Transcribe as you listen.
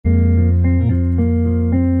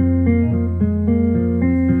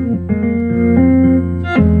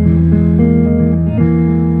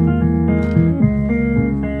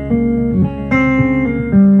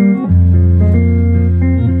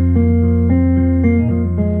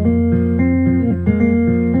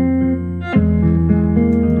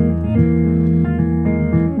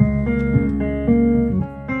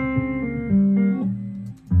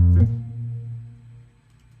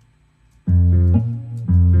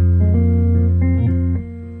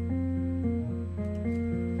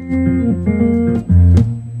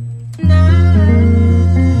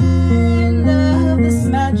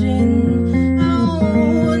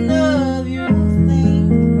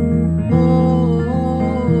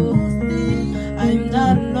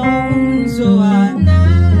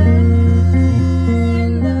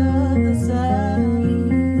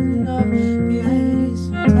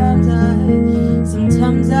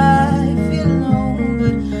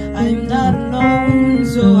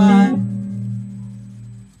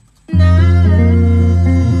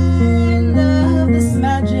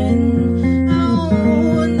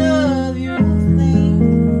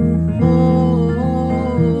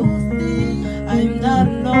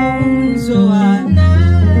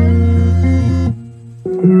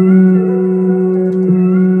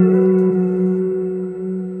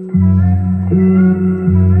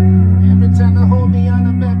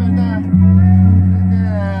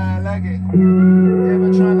Never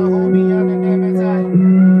trying to hold me out and never die.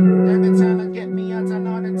 Never trying to get me out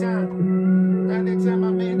another time. Every time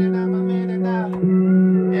I made it up, I made it up.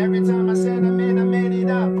 Every time I said I made it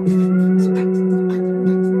up.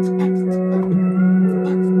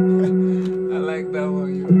 I like that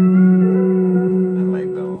one, you know. I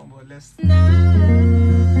like that one, but let's.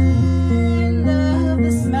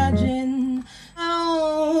 Imagine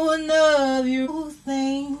one of you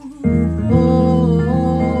thing. Oh,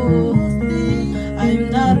 I'm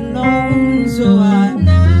not alone, so I'm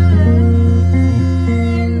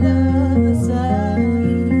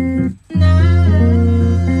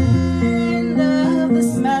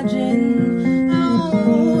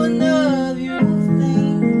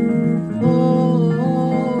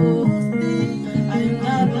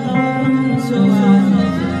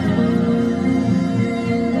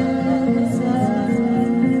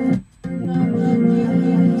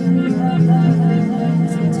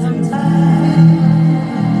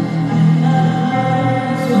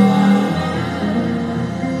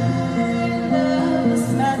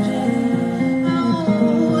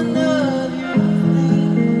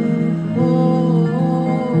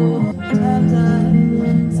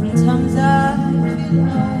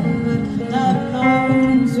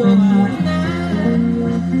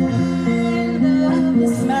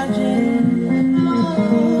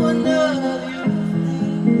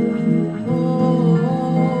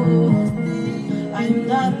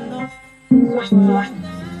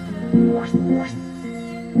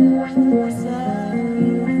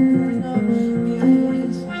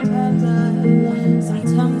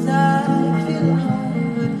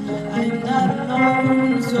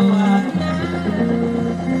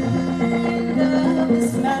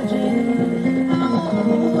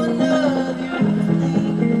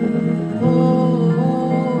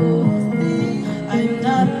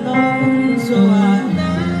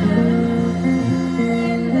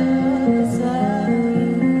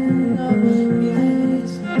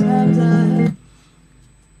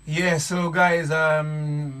Yeah, so guys,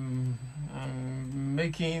 I'm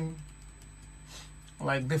making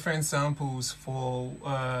like different samples for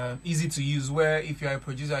easy to use, where if you're a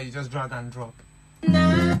producer you just drag and drop.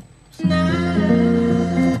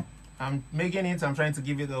 I'm making it, I'm trying to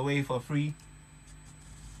give it away for free.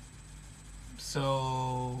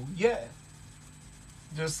 So yeah,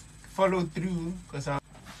 just follow through, because I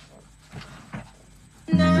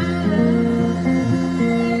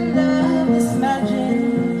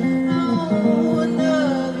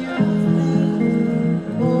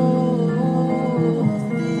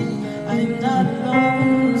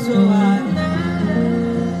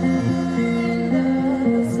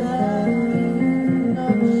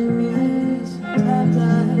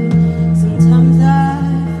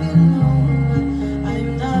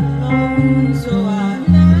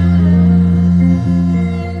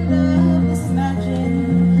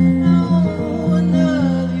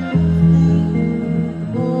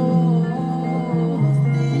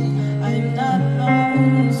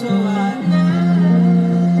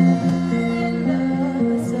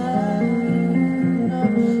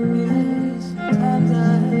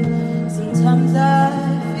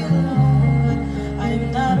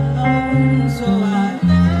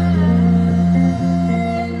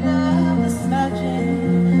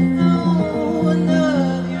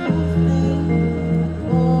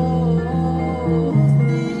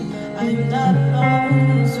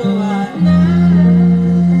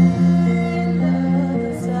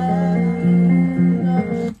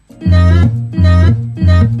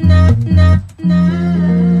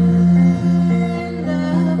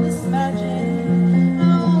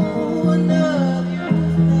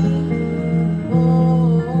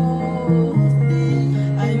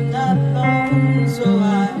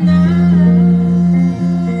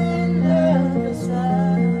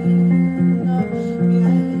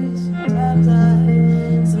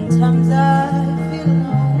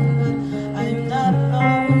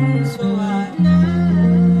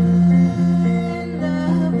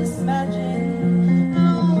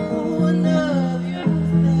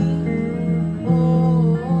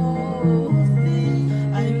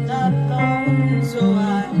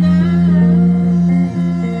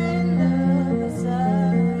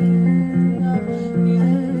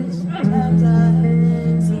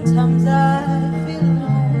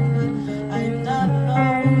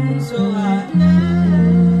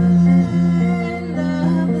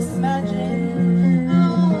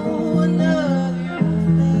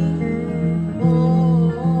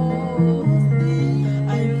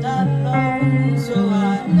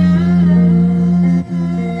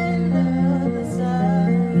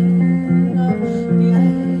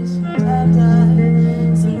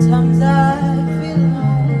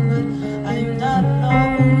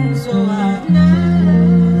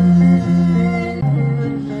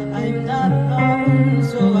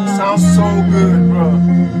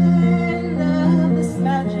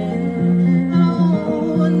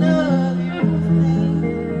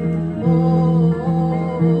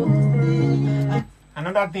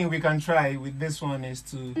another thing we can try with this one is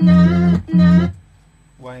to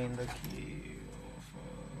why in the key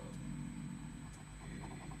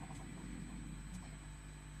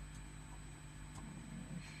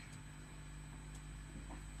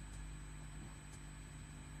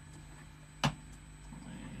of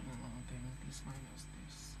then this minus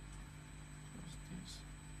this plus this.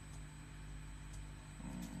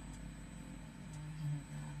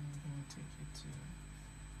 Then we take it to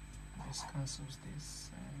this cancels this,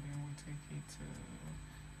 and then we take it to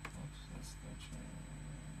offset that.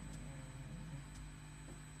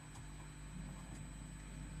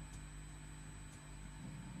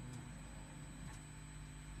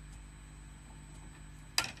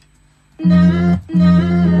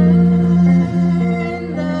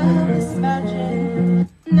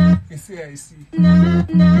 You see, I see.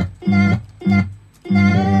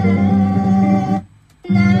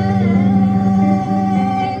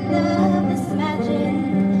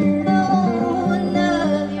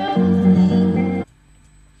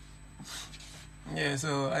 Yeah,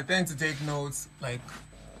 so I tend to take notes,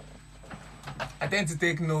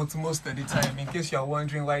 most of the time, in case you're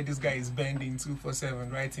wondering why this guy is bending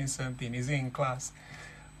 247 writing something. Is he in class?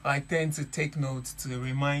 I tend to take notes to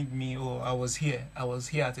remind me, oh, I was here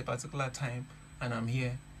at a particular time, and I'm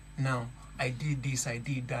here now. I did this, I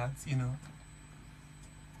did that, you know.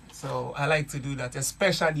 So I like to do that,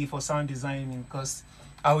 especially for sound designing, because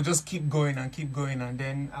I will just keep going, and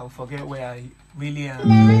then I'll forget where I really am.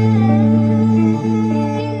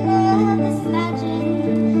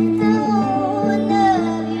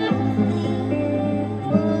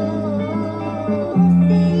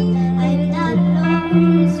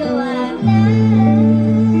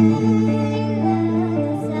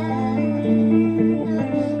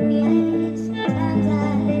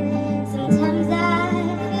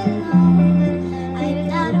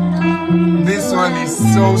 This one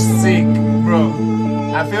is so sick, bro.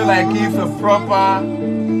 I feel like if a proper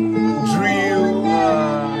drill,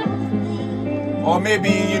 or maybe,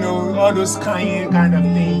 you know, all those Kanye kind of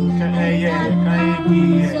thing. Yeah, Kanye B,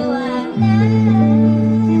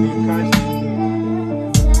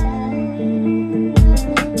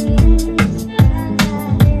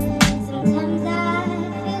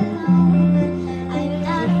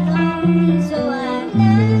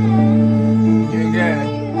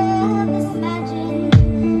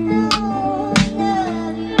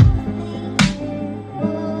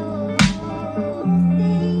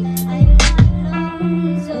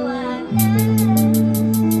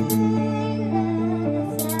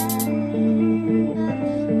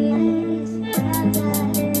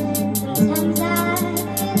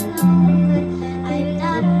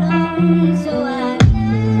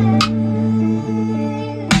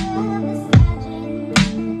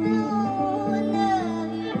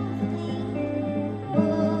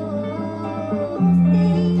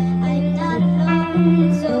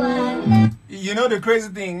 You know the crazy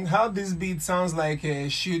thing, how this beat sounds like it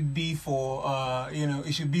should be for you know,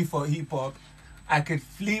 it should be for hip hop. I could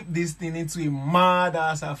flip this thing into a mad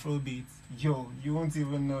ass Afro beat. Yo, you won't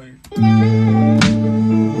even know it.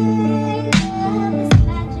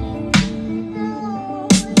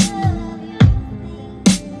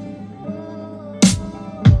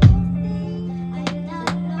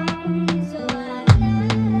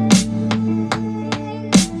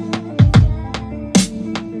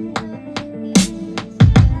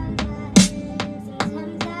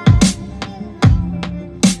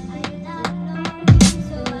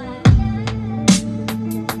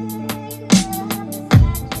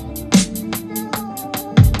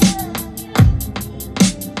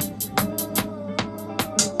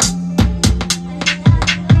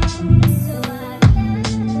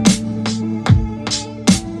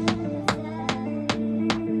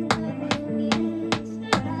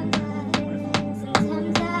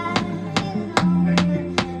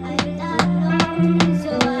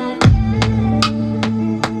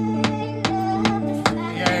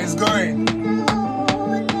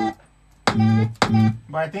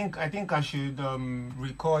 But I think I should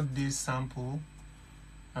record this sample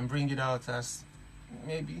and bring it out as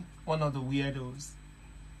maybe one of the weirdos.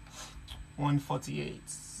 148.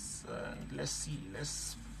 And let's see,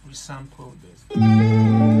 let's resample this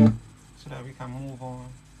so that we can move on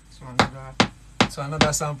to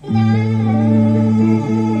another sample. No,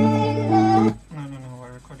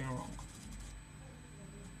 we're recording wrong.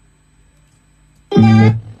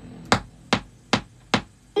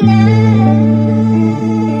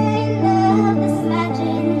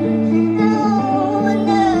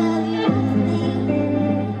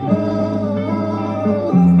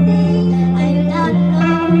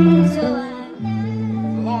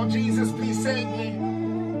 Lord Jesus, please save me.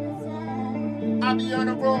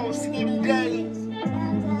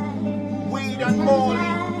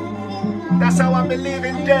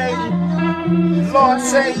 day. Lord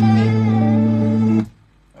save me.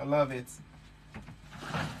 I love it.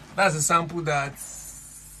 That's a sample that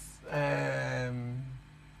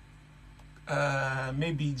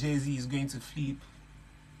maybe Jay-Z is going to flip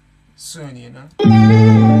soon, you know.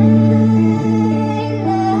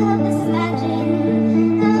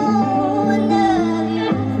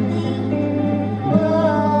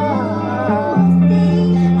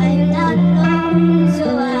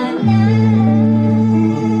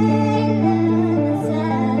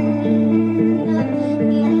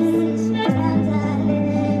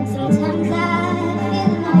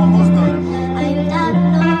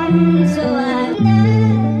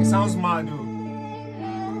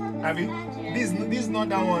 This is not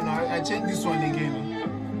that one. I changed this one again.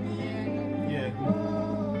 Yeah.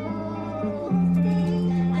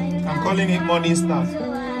 I'm calling it Morning Star.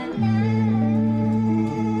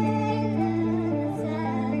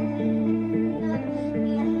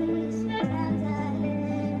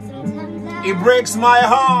 It breaks my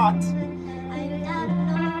heart.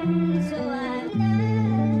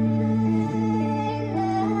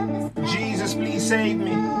 Jesus, please save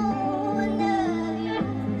me.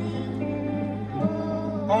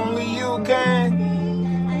 Only you can.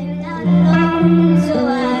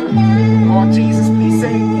 Oh, Jesus, please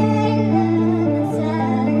save me.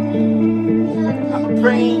 I'm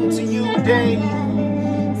praying to you daily.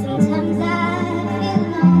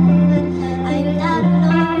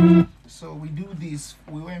 So we do this.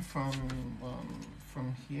 We went from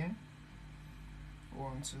here.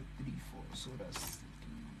 1, 2, 3, 4. So that's.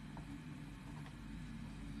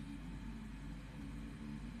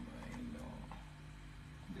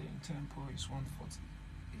 Tempo is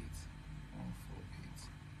 148.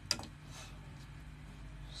 148.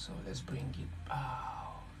 So let's bring it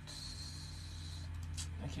out.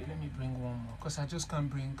 Okay, let me bring one more because I just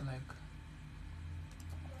can't bring like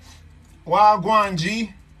Wagwan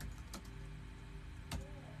G.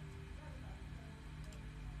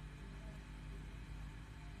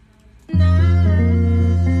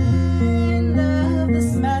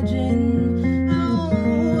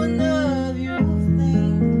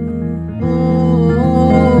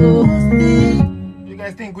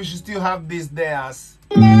 I think we should still have this there as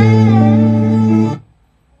I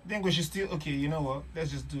think we should still okay, you know what,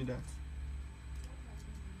 let's just do that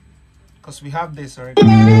because we have this already.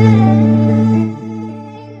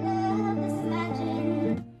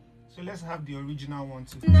 So let's have the original one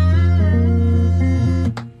too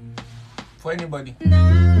for anybody.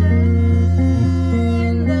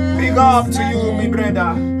 Big up to you, my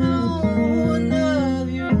brother.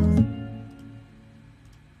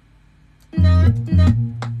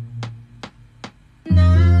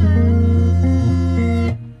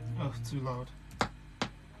 Too loud.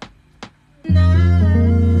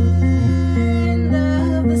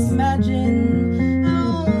 Imagine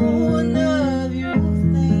how love you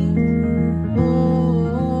think.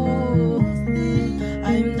 Oh,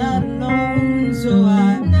 I'm not alone, so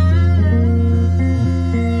I'm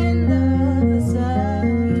love the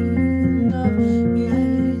sound of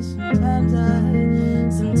yes.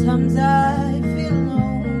 Sometimes I feel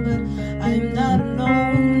alone, but I'm not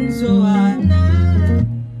alone, so I'm.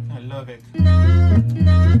 Love it. Love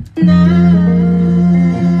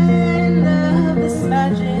this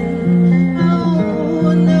magic. How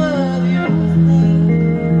love you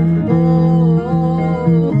think.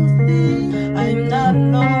 Oh, I'm not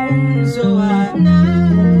alone, so I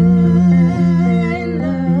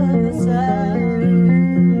love the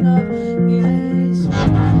sound of yes.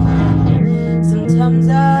 Sometimes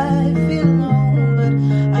I feel alone, but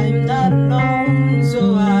I'm not alone,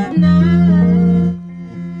 so I.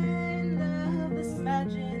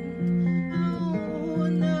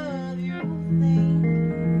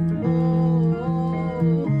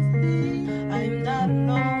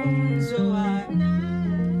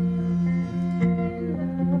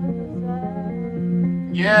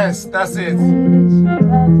 Yes, that's it.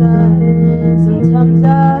 Sometimes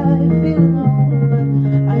I feel alone, but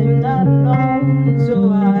I'm not alone,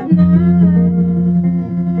 so I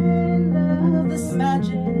love this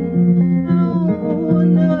magic. How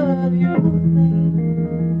love you think.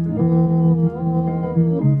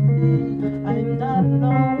 Oh, I'm not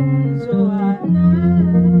alone, so I love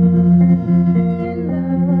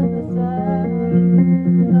the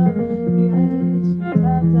sound of yes.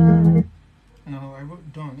 Sometimes I. No, I wrote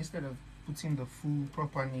down instead of putting the full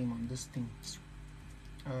proper name on this thing.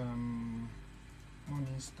 Morning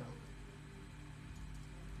Star.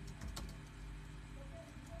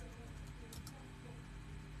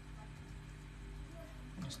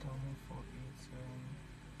 Star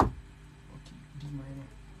 148. Okay, D minor.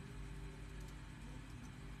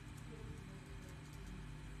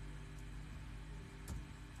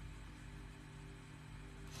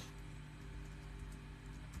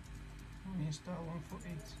 morning star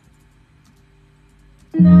 148.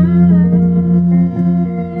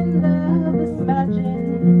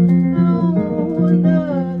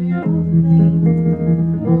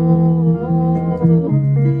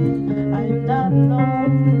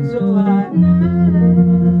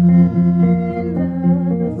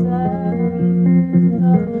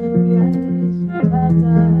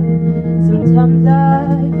 Sometimes I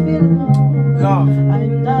feel alone. Love.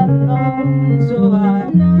 I'm not alone, so I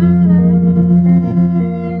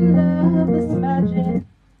love this magic.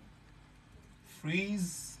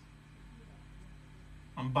 Freeze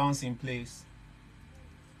and bounce in place.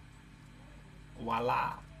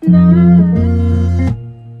 Voila. 2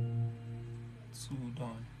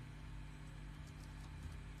 done.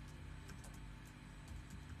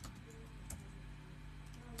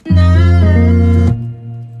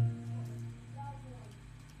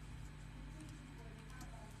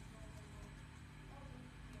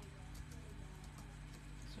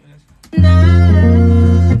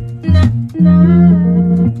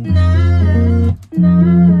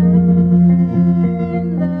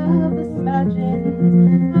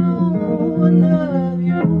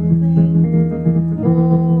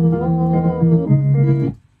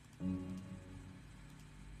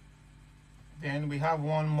 Then we have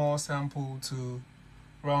one more sample to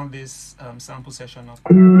round this sample session up.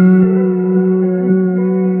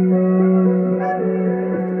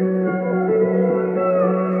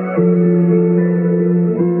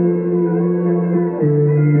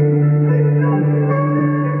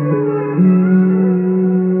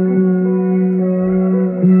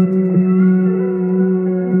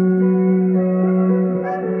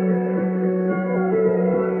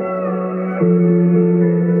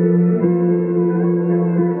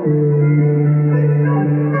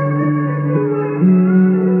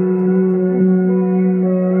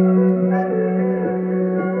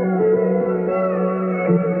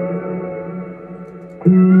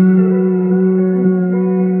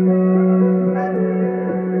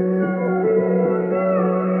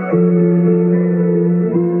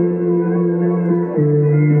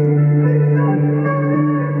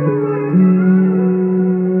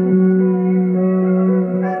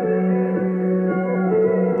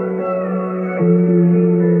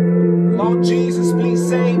 Lord Jesus, please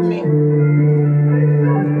save me.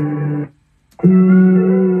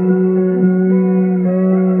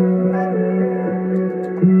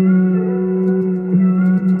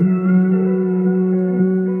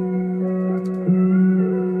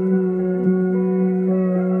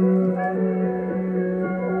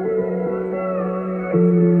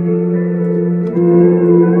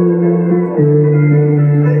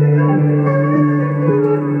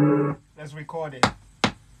 Let's record it.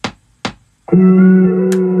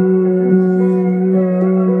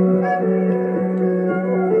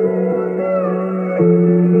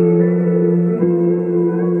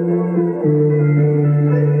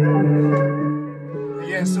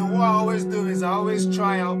 Yeah, so what I always do is I always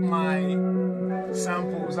try out my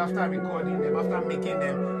samples after recording them, after making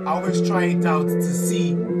them. I always try it out to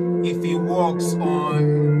see if it works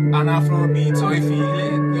on an Afro beat, or if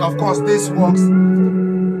it, of course, this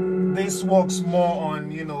works more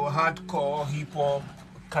on, you know, hardcore hip hop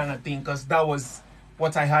kind of thing, because that was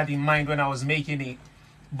what I had in mind when I was making it.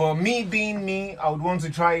 But me being me, I would want to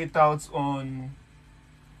try it out on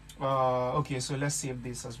okay, so let's save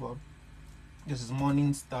this as well. This is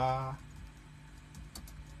Morning Star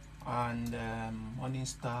and Morning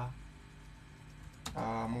Star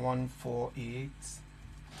 148,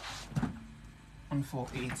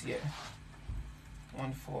 yeah,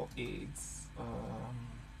 148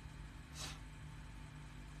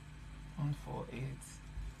 148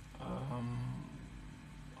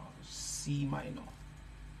 C minor,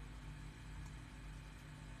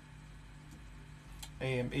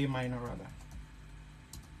 A minor rather.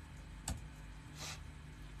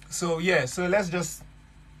 So yeah, so let's just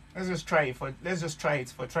try it for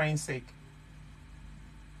trying sake.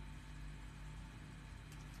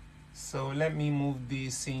 So let me move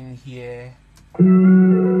this in here.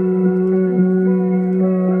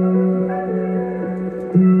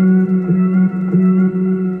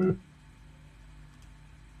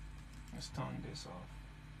 Let's turn this off.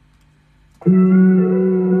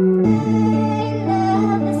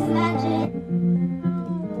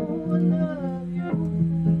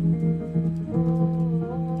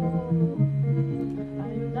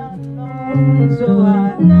 So I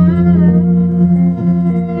love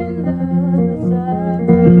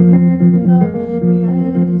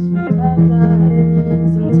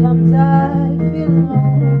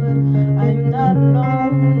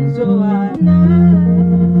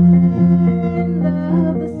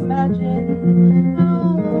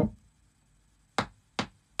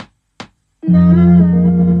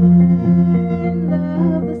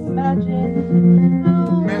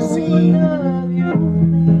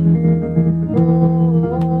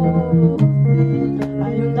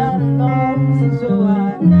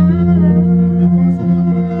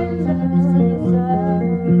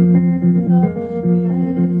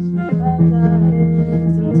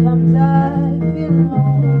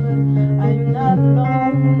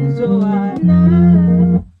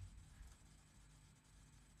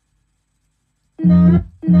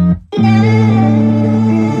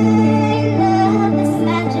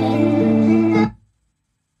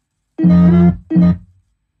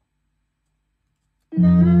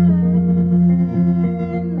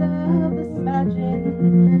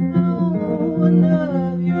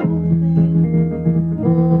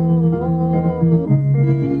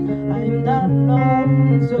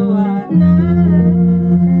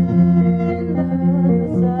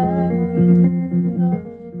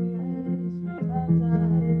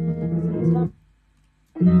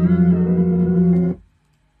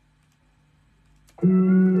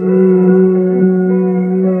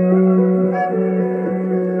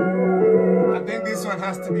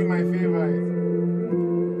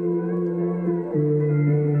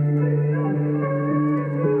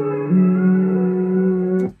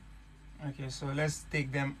let's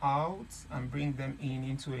take them out and bring them in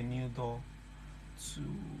into a new door. To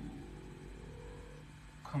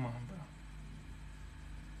come on, bro.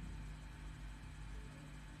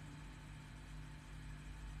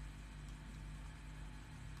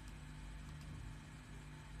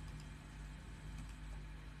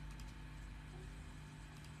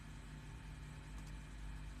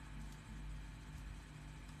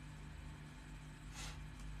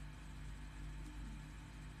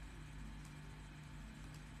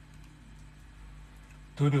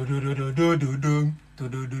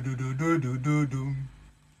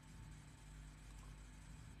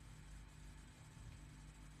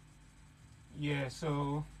 Yeah,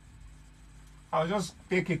 so I'll just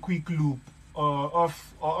take a quick loop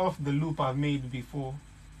off the loop I've made before.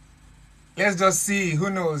 Let's just see,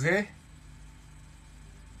 who knows, eh?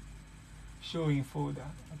 Showing folder.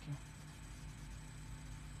 Okay.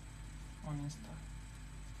 On Insta.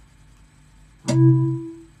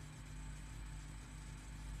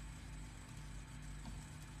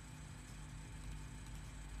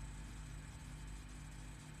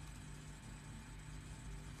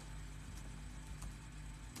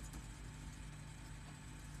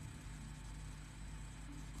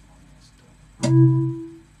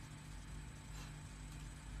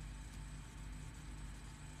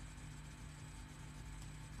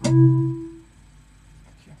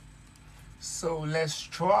 So let's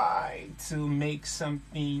try to make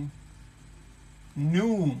something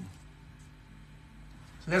new.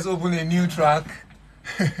 So let's open a new track.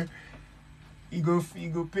 You go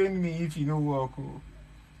pain me if you don't work.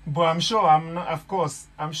 But I'm sure I'm not, of course,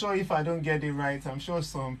 I'm sure if I don't get it right, I'm sure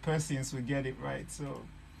some persons will get it right. So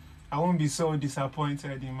I won't be so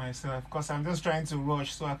disappointed in myself because I'm just trying to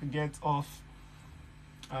rush so I can get off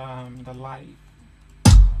the live.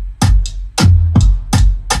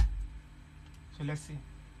 So let's see.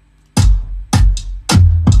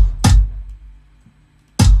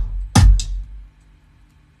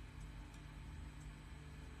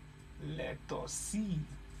 Let us see.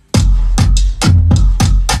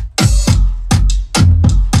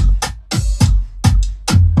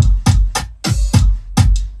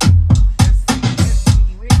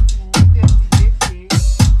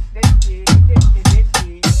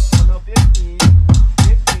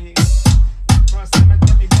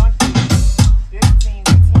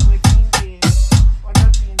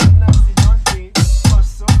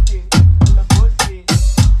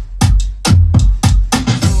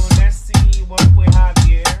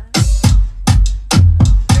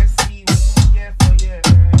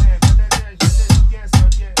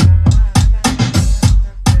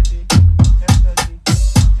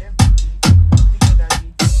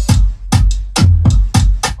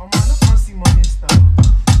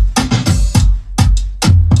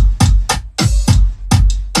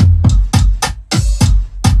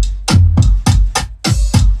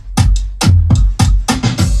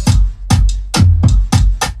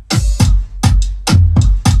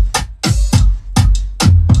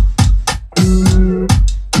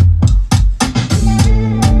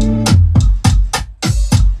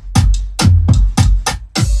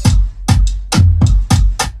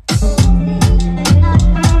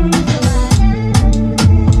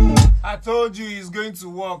 Told you he's going to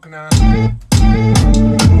walk now.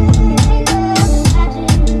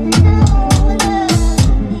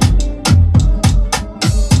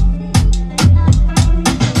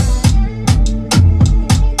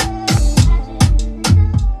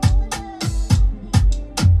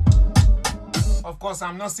 Of course,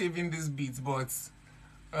 I'm not saving this beat, but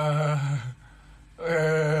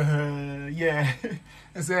yeah.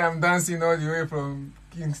 I say I'm dancing all the way from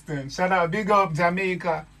Kingston. Shout out, big up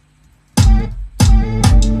Jamaica.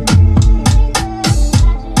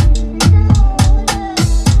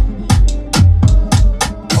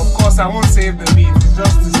 I won't save the beat, it's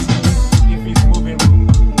just to see if it's moving.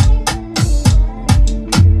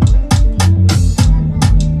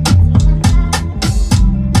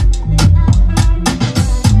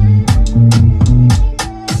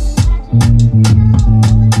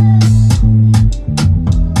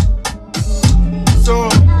 So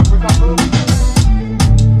we can go.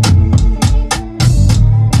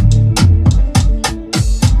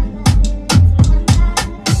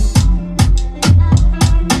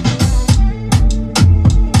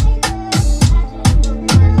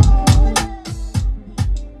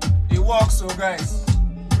 So guys,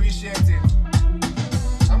 appreciate it.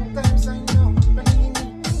 Sometimes I know, but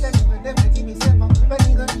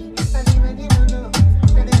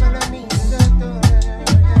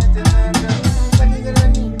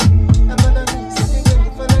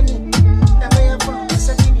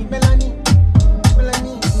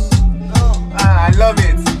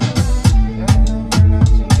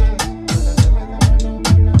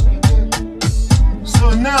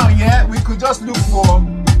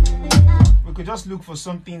could just look for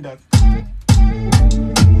something that.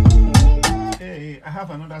 Hey, I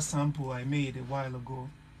have another sample I made a while ago.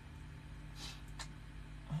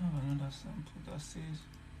 I have another sample that says,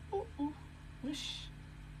 oh, wish.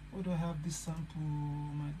 Where do I have this sample?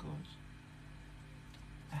 Oh my God.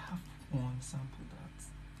 I have one sample that.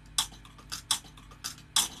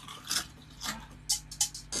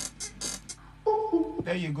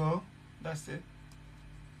 There you go. That's it.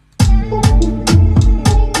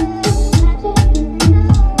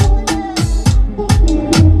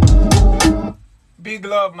 Big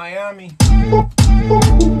love, Miami.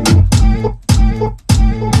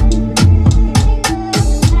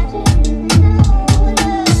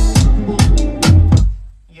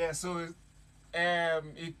 Yeah, so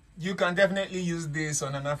you can definitely use this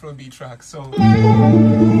on an Afrobeat track. So let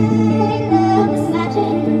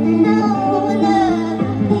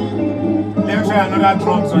me try another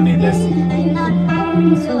drums on it. Let's see.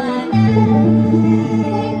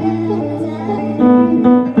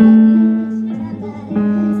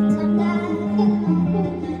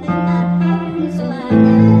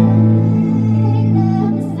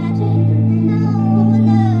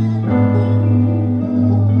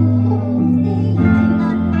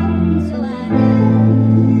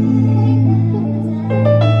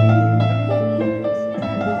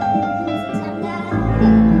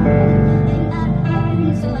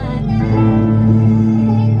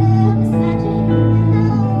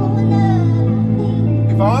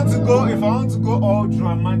 If I want to go all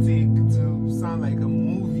dramatic to sound like a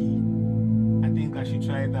movie, I think I should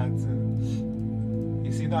try that too.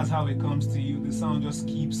 You see, that's how it comes to you. The sound just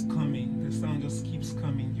keeps coming. The sound just keeps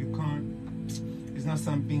coming. You can't, it's not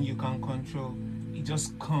something you can control. It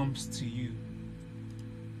just comes to you.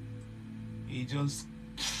 It's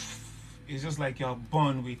just like you're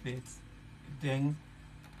born with it. Then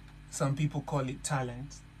some people call it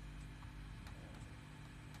talent.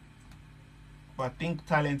 But I think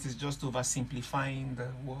talent is just oversimplifying the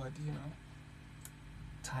word, you know.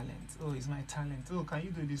 Talent. Oh, it's my talent. Oh, can you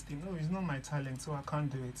do this thing? No, it's not my talent, so I can't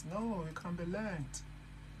do it. No, it can be learned.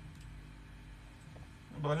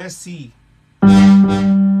 But let's see.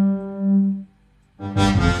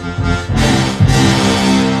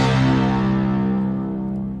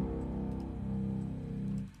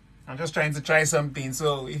 I'm just trying to try something,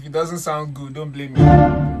 so if it doesn't sound good, don't blame me.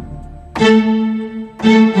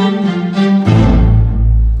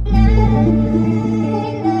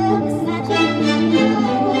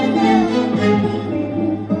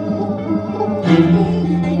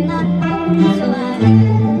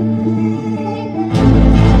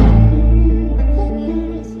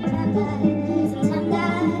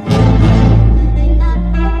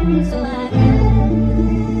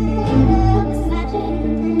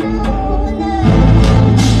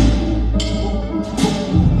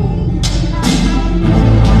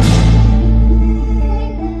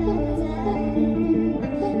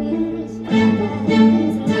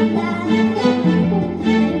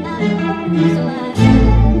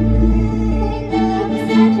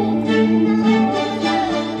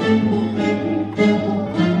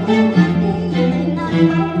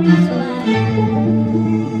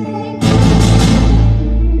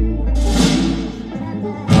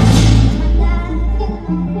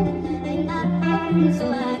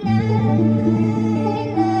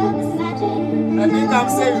 I think I'm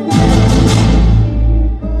saying